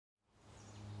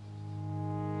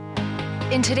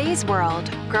In today's world,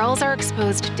 girls are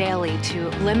exposed daily to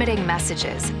limiting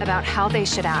messages about how they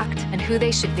should act and who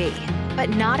they should be,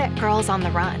 but not at Girls on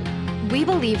the Run. We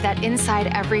believe that inside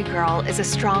every girl is a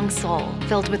strong soul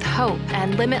filled with hope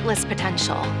and limitless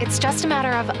potential. It's just a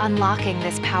matter of unlocking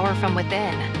this power from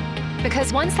within.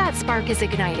 Because once that spark is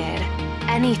ignited,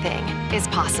 anything is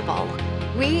possible.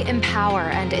 We empower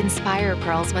and inspire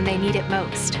girls when they need it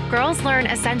most. Girls learn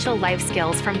essential life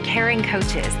skills from caring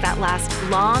coaches that last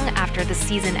long after the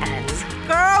season ends.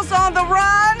 Girls on the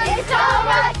Run! It's so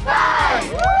much fun!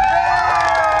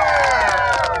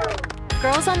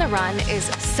 Girls on the Run is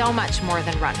so much more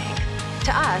than running.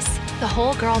 To us, the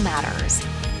whole girl matters.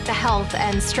 The health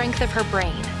and strength of her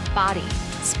brain, body,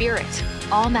 spirit,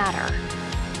 all matter.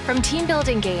 From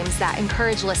team-building games that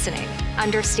encourage listening,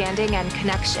 understanding, and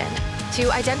connection, to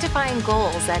identifying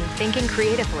goals and thinking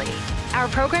creatively, our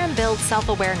program builds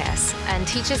self-awareness and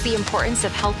teaches the importance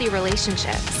of healthy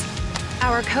relationships.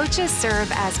 Our coaches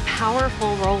serve as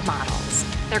powerful role models.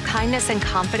 Their kindness and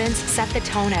confidence set the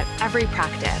tone at every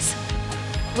practice.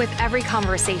 With every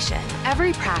conversation,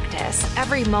 every practice,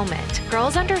 every moment,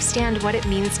 girls understand what it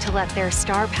means to let their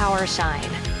star power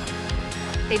shine.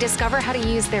 They discover how to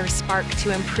use their spark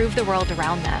to improve the world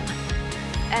around them.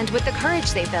 And with the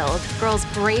courage they build, girls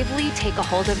bravely take a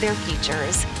hold of their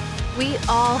futures. We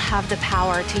all have the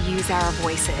power to use our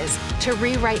voices, to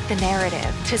rewrite the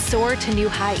narrative, to soar to new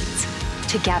heights.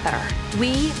 Together,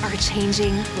 we are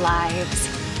changing lives.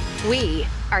 We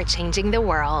are changing the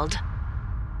world.